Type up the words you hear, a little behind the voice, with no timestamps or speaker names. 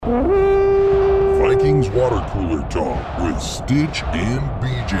Vikings Water Cooler Talk with Stitch and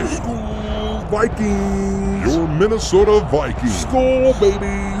BJ. Skol Vikings! Your Minnesota Vikings. Skol,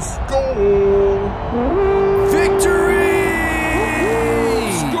 baby! Skol! Victory!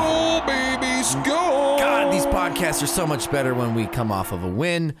 Skol, baby! Skol! God, these podcasts are so much better when we come off of a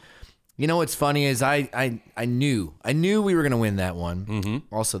win. You know what's funny is I knew we were going to win that one.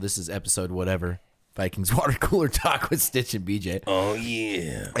 Mm-hmm. Also, this is episode whatever. Vikings Water Cooler Talk with Stitch and BJ. Oh,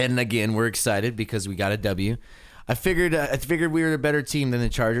 yeah. And again, we're excited because we got a W. I figured we were a better team than the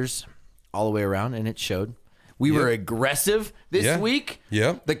Chargers all the way around, and it showed. We were aggressive this week.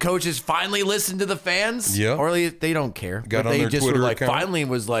 Yeah. The coaches finally listened to the fans. Yeah. Or they don't care. Got but on they their just Twitter were like, account. finally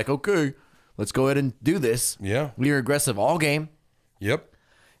was like, okay, let's go ahead and do this. Yeah. We were aggressive all game. Yep.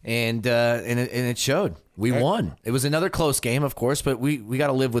 And it showed. We won. It was another close game, of course, but we got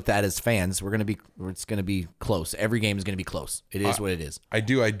to live with that as fans. It's gonna be close. Every game is gonna be close. It is what it is. I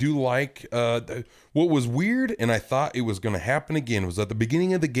do like what was weird, and I thought it was going to happen again, was at the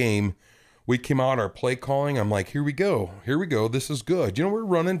beginning of the game, we came out our play calling. I'm like, here we go. This is good. You know, we're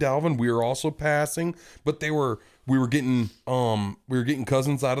running Dalvin. We were also passing, but we were getting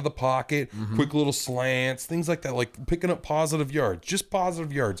Cousins out of the pocket, quick little slants, things like that, like picking up positive yards, just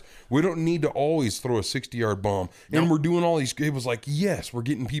positive yards. We don't need to always throw a 60-yard bomb. And we're doing all these. It was like, yes, we're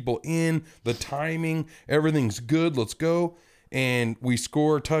getting people in, the timing, everything's good. Let's go. And we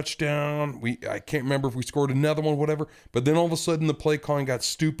score a touchdown. I can't remember if we scored another one, whatever. But then all of a sudden the play calling got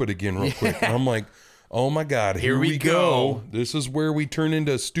stupid again real quick. And I'm like, oh my God, here we go. This is where we turn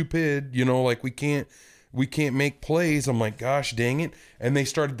into stupid, like we can't make plays. I'm like, gosh, dang it. And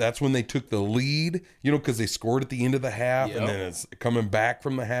that's when they took the lead, because they scored at the end of the half. Yep. And then it's coming back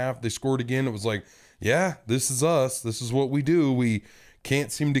from the half. They scored again. It was like, yeah, this is us. This is what we do. We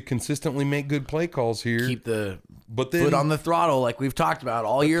can't seem to consistently make good play calls here. Keep the foot on the throttle like we've talked about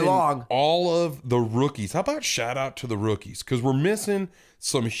all year long. All of the rookies. How about shout out to the rookies? Because we're missing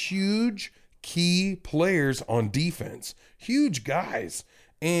some huge key players on defense. Huge guys.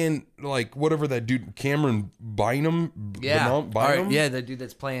 And like whatever that dude, Cameron Bynum. Bynum? Yeah, the dude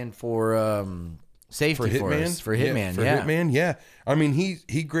that's playing for safety for us. For Hitman. Yeah. I mean,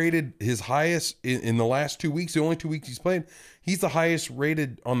 he graded his highest in the last 2 weeks. The only 2 weeks he's played, he's the highest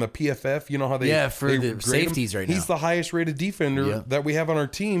rated on the PFF. You know how they for the safeties right now. He's the highest rated defender that we have on our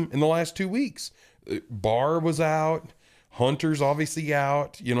team in the last 2 weeks. Barr was out. Hunter's obviously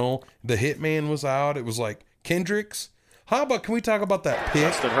out. The Hitman was out. It was like Kendricks. How about, can we talk about that pick?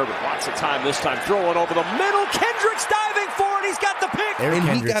 Justin Herbert, lots of time this time, throwing over the middle. Kendricks diving for it. He's got the pick. Eric and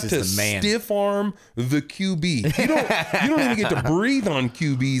Kendricks he got to stiff arm the QB. You don't even get to breathe on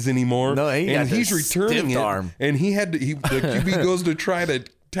QBs anymore. No, he's returning it. Arm. And the QB goes to try to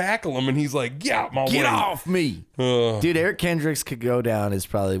tackle him, and he's like, get off me. Dude, Eric Kendricks could go down as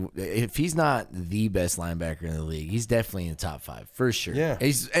probably, if he's not the best linebacker in the league, he's definitely in the top 5 for sure. Yeah.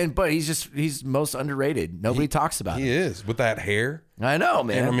 But he's most underrated. Nobody talks about him. He is with that hair. I know,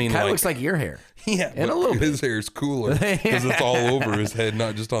 man. I mean, kind of looks like your hair. Yeah, and a little bit. His hair's cooler because it's all over his head,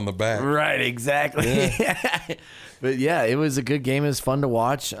 not just on the back. Right, exactly. Yeah. But yeah, it was a good game. It was fun to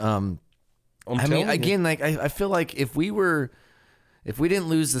watch. I feel like if we didn't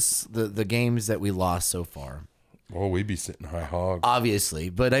lose the games that we lost so far, well, we'd be sitting high hog. Obviously.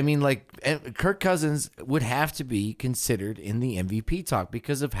 But I mean, Kirk Cousins would have to be considered in the MVP talk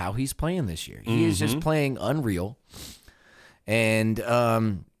because of how he's playing this year. He is just playing unreal. And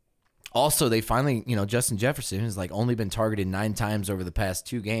also, they finally, Justin Jefferson has only been targeted 9 times over the past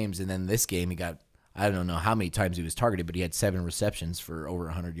 2 games. And then this game, he got, I don't know how many times he was targeted, but he had 7 receptions for over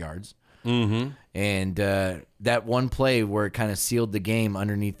 100 yards. Mm-hmm. And that one play where it kind of sealed the game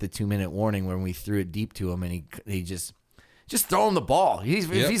underneath the 2-minute warning when we threw it deep to him, and he just throw him the ball.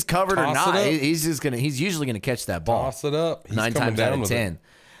 If he's covered or not, he's usually gonna catch that ball. Toss it up. He's 9 times out of 10.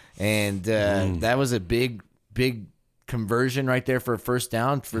 And that was a big conversion right there for a first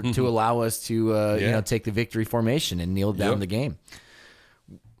down to allow us to take the victory formation and kneel down the game.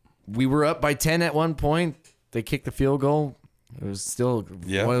 We were up by 10 at one point. They kicked the field goal. It was still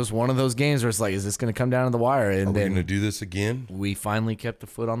one of those games where it's like, is this going to come down to the wire? And are we going to do this again? We finally kept the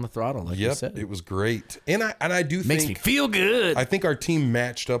foot on the throttle, like you said. It was great. And I do think... Makes me feel good. I think our team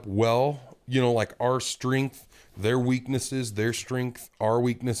matched up well. Like our strength, their weaknesses, their strength, our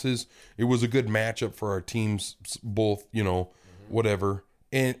weaknesses. It was a good matchup for our teams, both, whatever.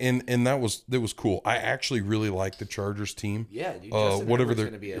 And that was cool. I actually really like the Chargers team. Yeah, dude. Whatever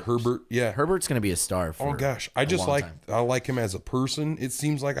Herbert. Yeah, Herbert's going to be a star. For I like him as a person. It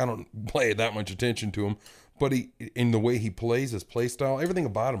seems like I don't pay that much attention to him, but in the way he plays, his play style, everything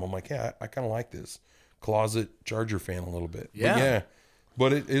about him, I'm like, yeah, I kind of like this. Closet Charger fan a little bit. Yeah.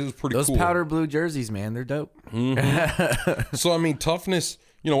 but it was pretty Those cool. powder blue jerseys, man, they're dope. So I mean, toughness.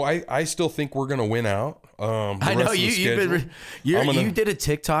 I still think we're gonna win out. I know you did a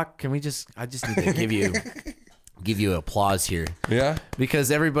TikTok. I just need to give you applause here. Yeah.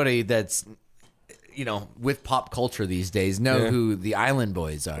 Because everybody that's with pop culture these days know who the Island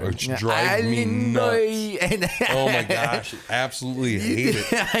Boys are. Which drive me nuts. Oh my gosh, absolutely hate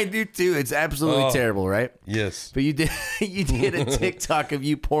it. I do too. It's absolutely terrible, right? Yes. But you did a TikTok of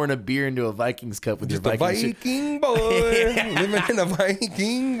you pouring a beer into a Vikings cup with Just your a Viking boy living in a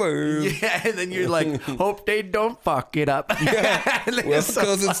Viking world. Yeah, and then you're like, hope they don't fuck it up. Yeah. Well,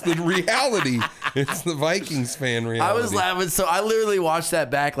 because it's the reality. It's the Vikings fan reality. I was laughing, so I literally watched that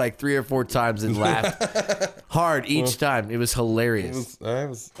back like 3 or 4 times and laughed hard each time. It was hilarious. I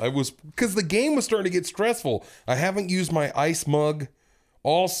was because the game was starting to get stressful. I haven't used my ice mug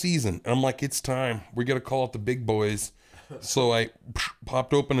all season. And I'm like, it's time. We got to call it the big boys. So I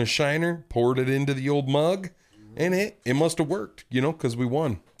popped open a Shiner, poured it into the old mug, and it must have worked, because we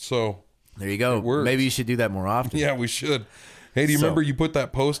won. So there you go. Maybe you should do that more often. Yeah, we should. Hey, do you remember you put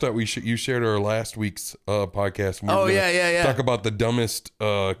that post out? You shared our last week's podcast. Yeah. Talk about the dumbest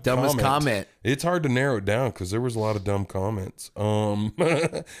comment. It's hard to narrow it down because there was a lot of dumb comments.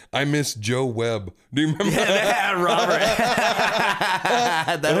 I miss Joe Webb. Do you remember Robert?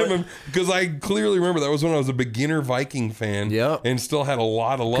 Because I clearly remember that was when I was a beginner Viking fan. Yep. And still had a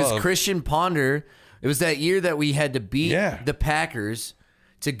lot of love. Because Christian Ponder, it was that year that we had to beat the Packers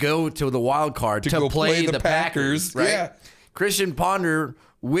to go to the wild card to play the Packers. Right? Yeah. Christian Ponder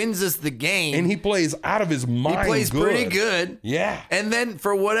wins us the game. And he plays out of his mind. He plays pretty good. Yeah. And then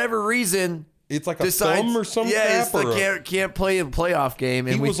for whatever reason, it's like a thumb or something. Yeah, it's like can't play a playoff game.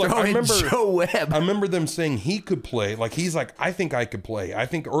 And we throw in Joe Webb. I remember them saying he could play. Like, he's like, I think I could play.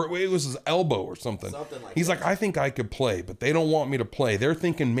 Or it was his elbow or something. He's like, I think I could play, but they don't want me to play. They're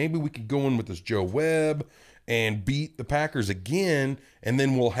thinking maybe we could go in with this Joe Webb and beat the Packers again, and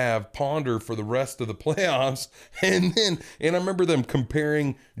then we'll have Ponder for the rest of the playoffs. And I remember them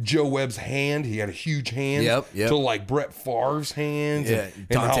comparing Joe Webb's hand. He had a huge hand to like Brett Favre's hands. Yeah,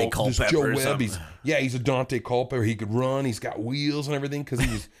 Dante Culpepper. Joe Webb, he's a Dante Culpepper. He could run. He's got wheels and everything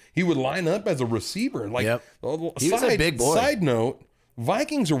because he would line up as a receiver. Like, he was a big boy. Side note,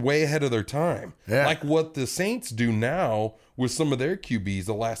 Vikings are way ahead of their time. Yeah. Like what the Saints do now with some of their QBs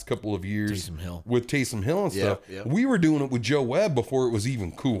the last couple of years with Taysom Hill and stuff. Yep. We were doing it with Joe Webb before it was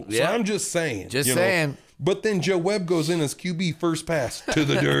even cool. So I'm just saying. Saying. But then Joe Webb goes in as QB first pass to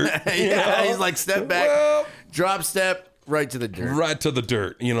the dirt. He's like step back, drop step, right to the dirt. Right to the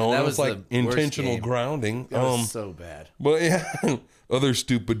dirt. That was like intentional grounding. That was so bad. But yeah, other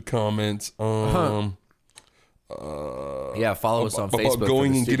stupid comments. Follow us on Facebook. About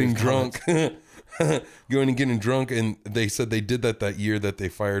going and getting drunk. Going and getting drunk, and they said they did that year that they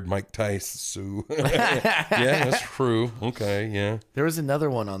fired Mike Tice. So yeah, that's true. Okay, yeah. There was another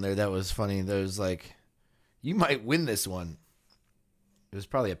one on there that was funny. That was like, you might win this one. It was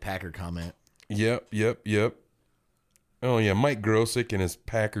probably a Packer comment. Yep. Oh yeah, Mike Grosick and his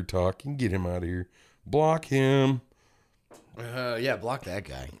Packer talk. You can get him out of here. Block him. Block that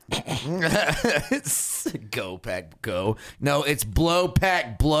guy. It's go Pack go. No, it's blow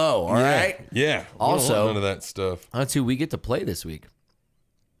Pack blow. All right. Yeah. Also, none of that stuff. That's who we get to play this week.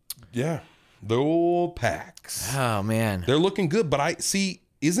 Yeah, the old Packs. Oh man, they're looking good. But I see.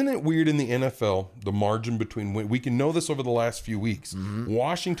 Isn't it weird in the NFL the margin between we can know this over the last few weeks? Mm-hmm.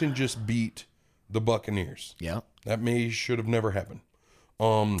 Washington just beat the Buccaneers. Yeah, that should have never happened.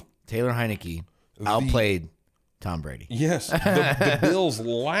 Taylor Heineke outplayed Tom Brady. Yes. The Bills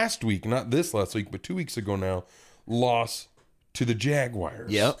last week, not this last week, but 2 weeks ago now, lost to the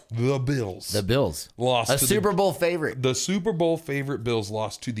Jaguars. Yep. The Bills lost to Super Bowl favorite. The Super Bowl favorite Bills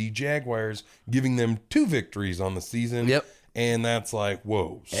lost to the Jaguars, giving them 2 victories on the season. Yep. And that's like,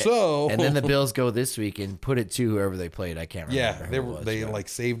 whoa. And then the Bills go this week and put it to whoever they played. I can't remember. Yeah, they like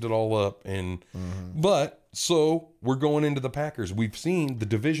saved it all up. And but so we're going into the Packers. We've seen the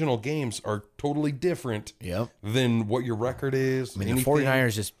divisional games are totally different than what your record is. I mean, the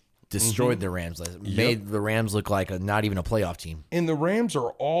 49ers just destroyed the Rams. Made the Rams look like not even a playoff team. And the Rams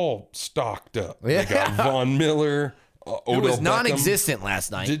are all stocked up. Yeah. They got Von Miller. It was non-existent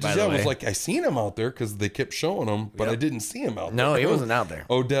last night. By the way. It was like I seen him out there because they kept showing him, but I didn't see him out there. No, he wasn't out there.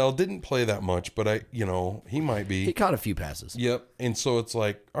 Odell didn't play that much, but he might be. He caught a few passes. Yep, and so it's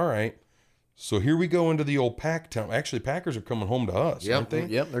like, all right, so here we go into the old Pack town. Actually, Packers are coming home to us, aren't they?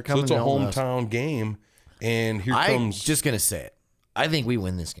 Yep, they're coming. So it's a hometown game, and here comes. I'm just gonna say it. I think we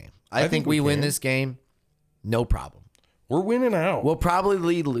win this game. I think we win this game, no problem. We're winning out. We'll probably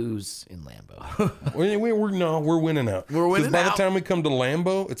lose in Lambeau. We're winning out. We're winning 'Cause by out. the time we come to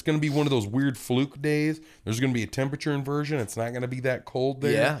Lambeau, it's going to be one of those weird fluke days. There's going to be a temperature inversion. It's not going to be that cold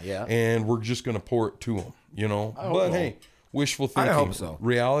there. Yeah. And we're just going to pour it to them, you know. But hey, wishful thinking. I hope so.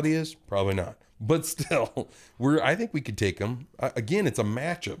 Reality is probably not. But still, I think we could take them. Again, it's a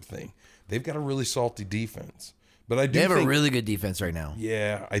matchup thing. They've got a really salty defense. But I do They have think, a really good defense right now.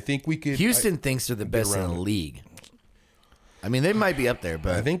 yeah, I think we could. Houston thinks they're the best in around the it. league. I mean, they might be up there, I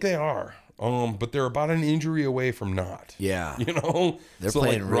but think they are. But they're about an injury away from not. yeah. You know, They're so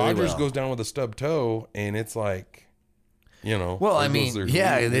playing like really Rodgers well. goes down with a stub toe, and it's like, you know. Well, there I goes mean, their-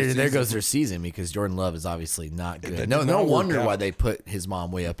 yeah, there season. goes their season because Jordan Love is obviously not good. That No did not work wonder out. why they put his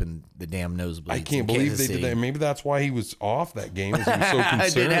mom way up in the damn nosebleeds. I can't in believe Kansas they did City. that. Maybe that's why he was off that game. Was he was so I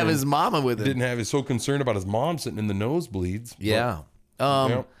concerned. didn't have his mama with him. Didn't have. He's so concerned about his mom sitting in the nosebleeds. Yeah.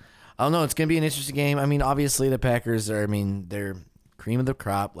 Yeah. I don't know. It's going to be an interesting game. I mean, obviously the Packers are, they're cream of the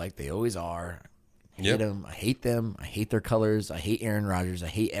crop like they always are. I hate Yep. them. I hate them. I hate their colors. I hate Aaron Rodgers. I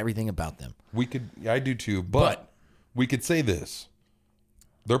hate everything about them. We could. I do too. But we could say this: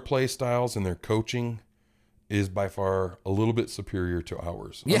 their play styles and their coaching is by far a little bit superior to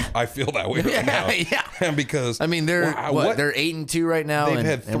ours. Yeah. I feel that way right now. Yeah. Because I mean, they're what- they're 8-2 right now. They've and,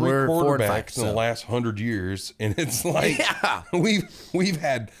 had and 3 we're 4-5. quarterbacks in the So. last 100 years, and it's like Yeah. we've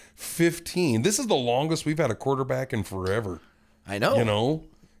had 15. This is the longest we've had a quarterback in forever. I know. You know,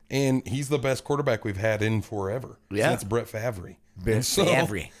 and he's the best quarterback we've had in forever. Yeah. Since Brett Favre. Brett And so-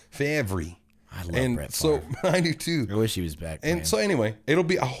 Favre. Favre. I love And Brett so Favre. I do too. I wish he was back. And man. so anyway, it'll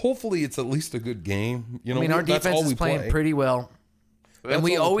be hopefully it's at least a good game. You know, I mean, our that's defense all is we playing play. pretty well. That's And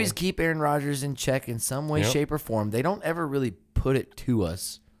we all we always play. keep Aaron Rodgers in check in some way, Yep. shape, or form. They don't ever really put it to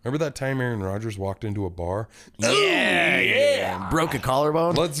us. Remember that time Aaron Rodgers walked into a bar? Yeah. Broke a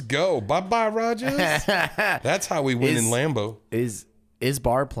collarbone. Let's go. Bye-bye, Rodgers. That's how we win in Lambeau. Is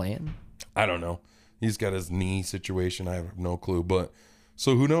Barr playing? I don't know. He's got his knee situation. I have no clue. But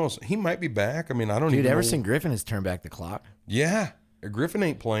so who knows? He might be back. I mean, I don't Dude, even Everson know. Griffin has turned back the clock. Yeah. Griffin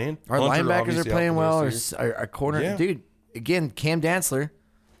ain't playing. Our Hunter linebackers are obviously out playing for the well. rest of the year. Our corner, Yeah. dude. Again, Cam Dantzler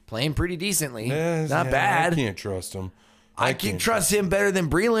playing pretty decently. Yeah, Not yeah, bad. I can't trust him. I can trust him better than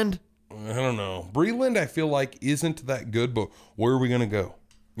Breland. I don't know. Breland, I feel like, isn't that good, but where are we going to go?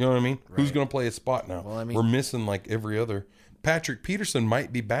 You know what I mean? Who's going to play a spot now? Well, I mean- we're missing like every other. Patrick Peterson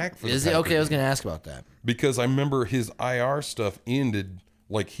might be back for the Is he? Okay, I was Packers going to ask about that. because I remember his IR stuff ended.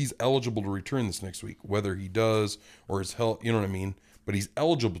 Like he's eligible to return this next week, whether he does or his health. You know what I mean? But he's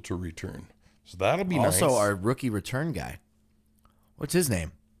eligible to return, so that'll be Also, nice. our rookie return guy. What's his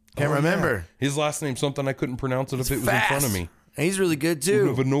name? Can't Oh, remember. yeah. His last name's something I couldn't pronounce it if it was in front of me. And he's really good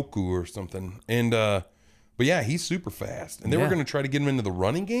too. Vanoku or something. And but yeah, he's super fast. And they were Yeah. going to try to get him into the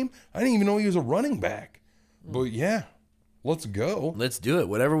running game. I didn't even know he was a running back. But yeah, let's go. Let's do it.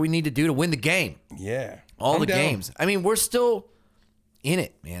 Whatever we need to do to win the game. Yeah, All I'm the down. games. I mean, we're still in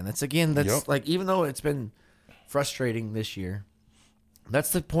it, man. That's Yep. like, even though it's been frustrating this year,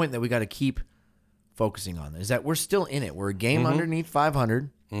 that's the point that we got to keep focusing on, is that we're still in it. We're a game Mm-hmm. underneath 500.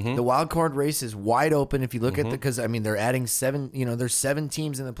 The wild card race is wide open. If you look at because I mean, they're adding 7, there's 7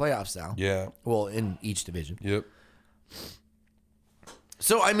 teams in the playoffs now. Yeah. Well, in each division. Yep.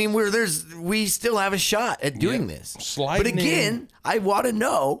 So I mean, we still have a shot at doing Yeah. this. Sliding but again, in. I want to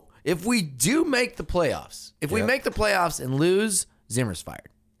know if we do make the playoffs. If we Yep. make the playoffs and lose, Zimmer's fired.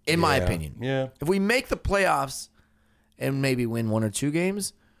 In my Yeah. opinion. Yeah. If we make the playoffs and maybe win 1 or 2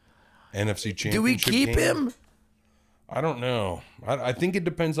 games, NFC Championship. do we keep game. him? I don't know. I think it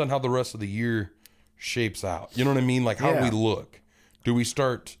depends on how the rest of the year shapes out. You know what I mean? Like how Yeah. we look. Do we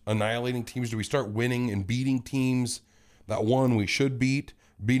start annihilating teams? Do we start winning and beating teams that one we should beat?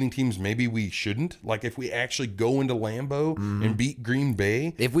 Beating teams maybe we shouldn't? Like if we actually go into Lambeau and beat Green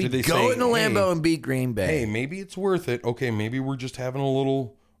Bay? If we do they go say, into Lambeau and beat Green Bay, hey, maybe it's worth it. Okay, maybe we're just having a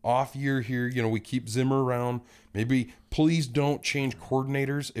little off year here. You know, we keep Zimmer around. Maybe please don't change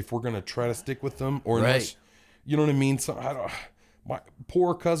coordinators if we're going to try to stick with them. Or unless, Right. you know what I mean? So I don't. My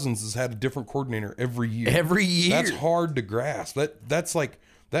poor Cousins has had a different coordinator every year. Every year. That's hard to grasp. That's like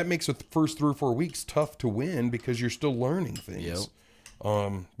that makes the first 3 or 4 weeks tough to win because you're still learning things. Yep.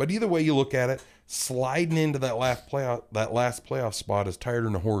 But either way you look at it, sliding into that last playoff spot is tighter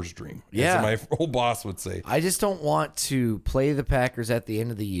than a horse dream. Yeah. as my old boss would say. I just don't want to play the Packers at the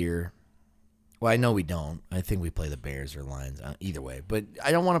end of the year Well, I know we don't. I think we play the Bears or Lions either way. But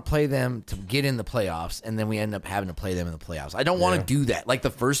I don't want to play them to get in the playoffs, and then we end up having to play them in the playoffs. I don't want to do that. Like the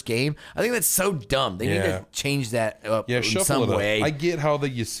first game, I think that's so dumb. They need to change that up in some way. I get how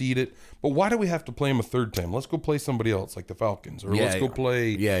you seed it, but why do we have to play them a third time? Let's go play somebody else, like the Falcons, or let's go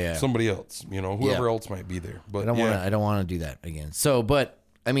play somebody else. Whoever else might be there. But I don't want to do that again. So, but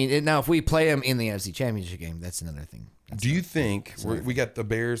I mean, now if we play them in the NFC Championship game, that's another thing. Do you think we got the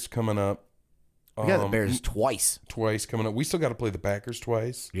Bears coming up? We got the Bears twice coming up. We still got to play the Packers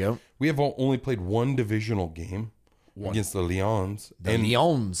twice. Yep. We have only played one divisional game against the Lions.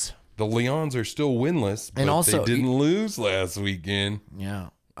 The Lions are still winless, but and also, they didn't lose last weekend. Yeah.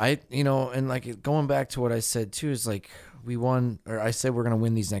 And like going back to what I said too is like we won, or I said we're going to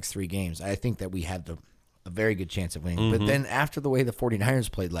win these next 3 games. I think that we had a very good chance of winning. But then after the way the 49ers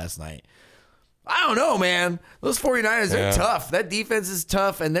played last night, I don't know, man. Those 49ers, they're tough. That defense is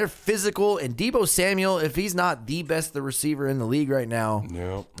tough, and they're physical. And Deebo Samuel, if he's not the best receiver in the league right now, I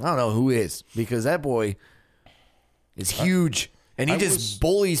don't know who is, because that boy is huge, and he just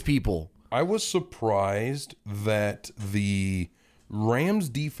bullies people. I was surprised that the Rams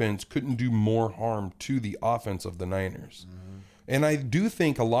defense couldn't do more harm to the offense of the Niners. And I do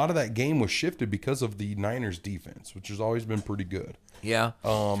think a lot of that game was shifted because of the Niners defense, which has always been pretty good. Yeah.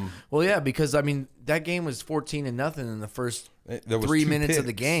 Well, yeah, because I mean that game was 14-0 in the first 3 minutes of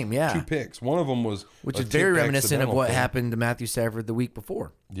the game. Yeah, 2 picks. One of them was, which is very reminiscent of what happened to Matthew Stafford the week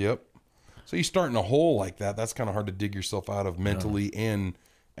before. Yep. So you start in a hole like that. That's kind of hard to dig yourself out of mentally and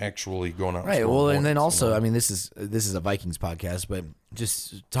actually going out. Right. Well, and then also, I mean, this is a Vikings podcast, but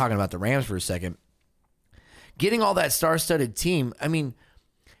just talking about the Rams for a second, getting all that star-studded team. I mean,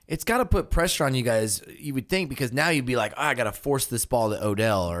 it's got to put pressure on you guys, you would think, because now you'd be like, I got to force this ball to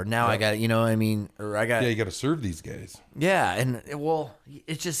Odell, or now I got, you know what I mean? Or I got, you got to serve these guys. Yeah. And well,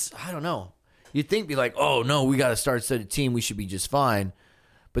 it's just, I don't know. You'd think be like, oh no, we got a star-studded team. We should be just fine.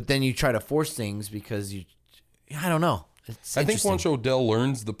 But then you try to force things because I don't know. I think once Odell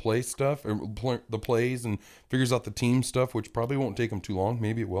learns the play stuff, or the plays, and figures out the team stuff, which probably won't take him too long.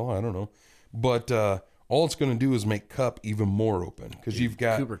 Maybe it will. I don't know. But, all it's going to do is make Kupp even more open, because you've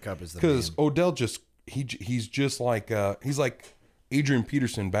got Cooper Kupp is the because Odell he's just like he's like Adrian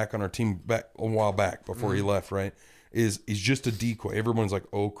Peterson back on our team back a while back before he left, right? He's just a decoy. Everyone's like,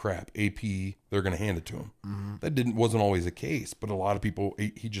 oh crap, AP, they're going to hand it to him. That wasn't always the case, but a lot of people,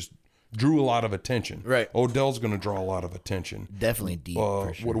 he just drew a lot of attention. Right. Odell's going to draw a lot of attention. Definitely deep.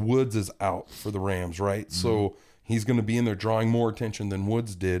 For sure. What Woods is out for the Rams, right? So he's going to be in there drawing more attention than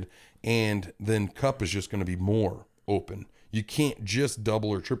Woods did. And then Kupp is just going to be more open. You can't just double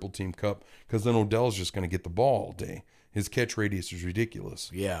or triple team Kupp, because then Odell's just going to get the ball all day. His catch radius is ridiculous.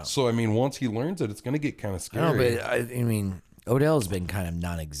 Yeah. So, I mean, once he learns it, it's going to get kind of scary. No, but I mean, Odell's been kind of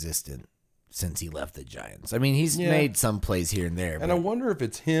non-existent since he left the Giants. I mean, he's made some plays here and there. And I wonder if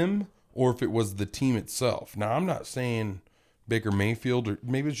it's him or if it was the team itself. Now, I'm not saying Baker Mayfield, or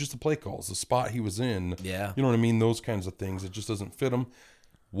maybe it's just the play calls, the spot he was in. Yeah. You know what I mean? Those kinds of things. It just doesn't fit him.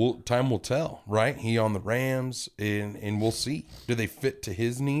 Time will tell, right? He on the Rams, and we'll see. Do they fit to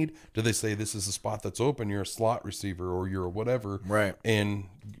his need? Do they say this is a spot that's open? You're a slot receiver, or you're a whatever, right? And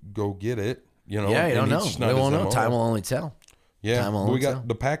go get it. You know? Yeah, you don't know. We won't know. Time will only tell. Yeah, we got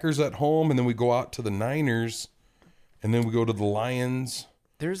the Packers at home, and then we go out to the Niners, and then we go to the Lions.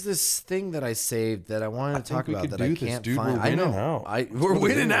 There's this thing that I saved that I wanted to talk about that I can't find. We're winning out. We're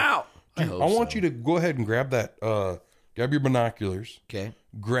winning out. I want you to go ahead and grab that. Grab your binoculars. Okay.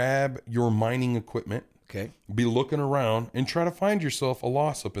 Grab your mining equipment. Okay. Be looking around and try to find yourself a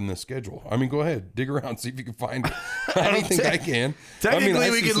loss up in this schedule. I mean, go ahead, dig around, see if you can find it. I don't think I can.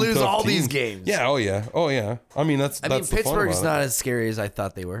 Technically, we could lose all these games. Yeah. Oh yeah. I mean, that's Pittsburgh's not as scary as I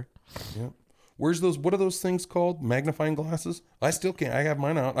thought they were. Yeah. What are those things called? Magnifying glasses? I still can't. I have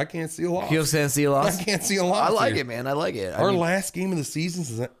mine out. I can't see a loss. You can't see a loss? I can't see a loss. I like it, man. I like it. Our last game of the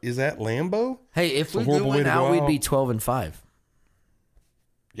season is at Lambeau. Hey, if we do win out, we'd be 12-5.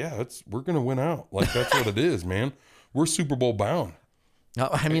 Yeah, we're gonna win out. Like, that's what it is, man. We're Super Bowl bound.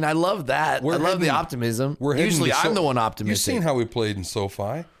 I mean, I love that. I love the optimism. Usually, I'm the one optimistic. You've seen how we played in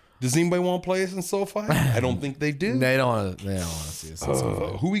SoFi. Does anybody want to play us in SoFi? I don't think they do. They don't want to see us in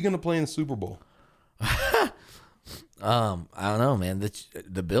SoFi. Who are we gonna play in the Super Bowl? I don't know, man.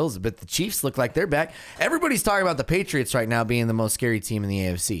 The Bills, but the Chiefs look like they're back. Everybody's talking about the Patriots right now being the most scary team in the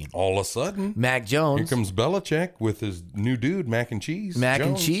AFC. All of a sudden, Mac Jones. Here comes Belichick with his new dude, Mac and Cheese. Mac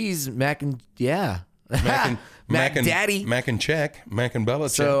and Daddy. Mac and Belichick.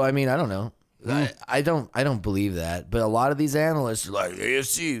 So I mean, I don't know. I don't believe that. But a lot of these analysts are like,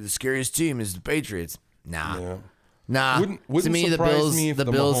 AFC, the scariest team is the Patriots. Nah. Nah, Wouldn't to me the surprise Bills, me if the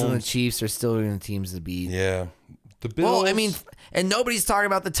the Bills and the Mahomes- Chiefs are still the teams to beat. Yeah. The Bills. Well, I mean, and nobody's talking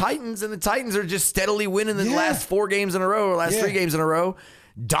about the Titans, and the Titans are just steadily winning the Yeah. last 4 games in a row, or last 3 games in a row,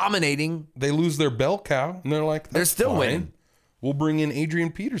 dominating. they lose their bell cow, and they're like, They're "That's still fine. winning." We'll bring in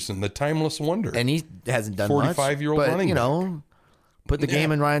Adrian Peterson, the timeless wonder. And he hasn't done 45-year-old much. But, running you know, put the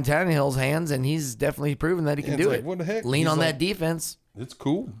game in Ryan Tannehill's hands, and he's definitely proven that he can it's do like, it. what the heck? Lean He's on like- that defense. It's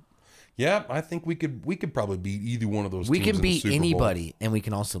cool. Yeah, I think we could probably beat either one of those We teams can in the beat Super Bowl. anybody, and we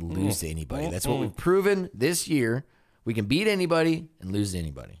can also lose to anybody. That's what we've proven this year. We can beat anybody and lose to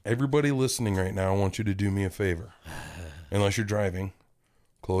anybody. Everybody listening right now, I want you to do me a favor. Unless you're driving,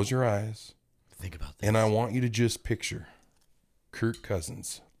 close your eyes. Think about that. And I want you to just picture Kirk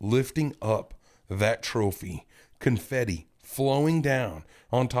Cousins lifting up that trophy, confetti flowing down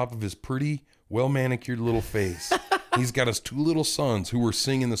on top of his pretty, well-manicured little face. He's got his 2 little sons who were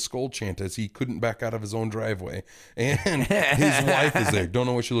singing the Skull chant as he couldn't back out of his own driveway. And his wife is there. Don't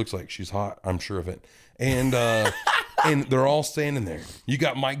know what she looks like. She's hot, I'm sure of it. And and they're all standing there. You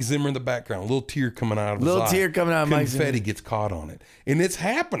got Mike Zimmer in the background, a little tear coming out of his eye. Little tear coming out of Mike Zimmer. Confetti gets caught on it. And it's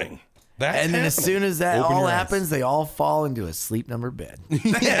happening. That's And then as happening. soon as that Open all your eyes. happens, they all fall into a sleep number bed.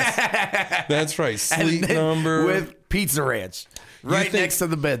 That's right. And Sleep then number. with Pizza Ranch right think next to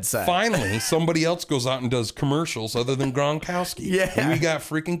the bedside. Finally, somebody else goes out and does commercials other than Gronkowski. Yeah. And we got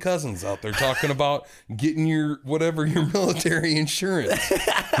freaking Cousins out there talking about getting your military insurance.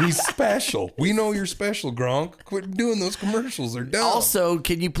 He's special. We know you're special, Gronk. Quit doing those commercials. They're dumb. Also,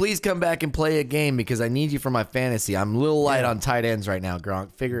 can you please come back and play a game because I need you for my fantasy. I'm a little light on tight ends right now,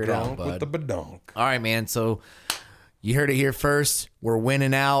 Gronk. Figure it out, Gronk with bud. the badonk. All right, man. So you heard it here first. We're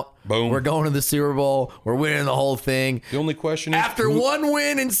winning out. Boom. We're going to the Super Bowl. We're winning the whole thing. The only question is After one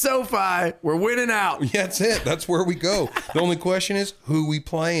win in SoFi, we're winning out. Yeah, that's it. That's where we go. The only question is who we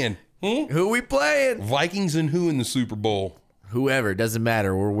playing. Who we playing? Vikings and who in the Super Bowl? Whoever. Doesn't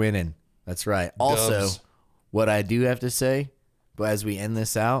matter. We're winning. That's right. Also, Dubs. what I do have to say, but as we end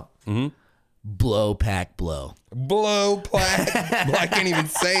this out, blow, pack, blow. Blow, plaque. I can't even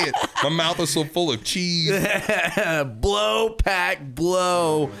say it. My mouth is so full of cheese. Blow, pack,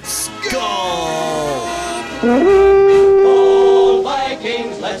 blow. Skull. Skol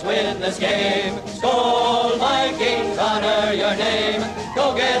Vikings, let's win this game. Skol Vikings, honor your name.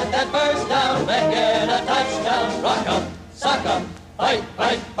 Go get that first down, then get a touchdown. Rock 'em, sock 'em, fight,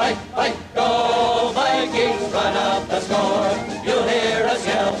 fight, fight, fight. Go Vikings, run up the score.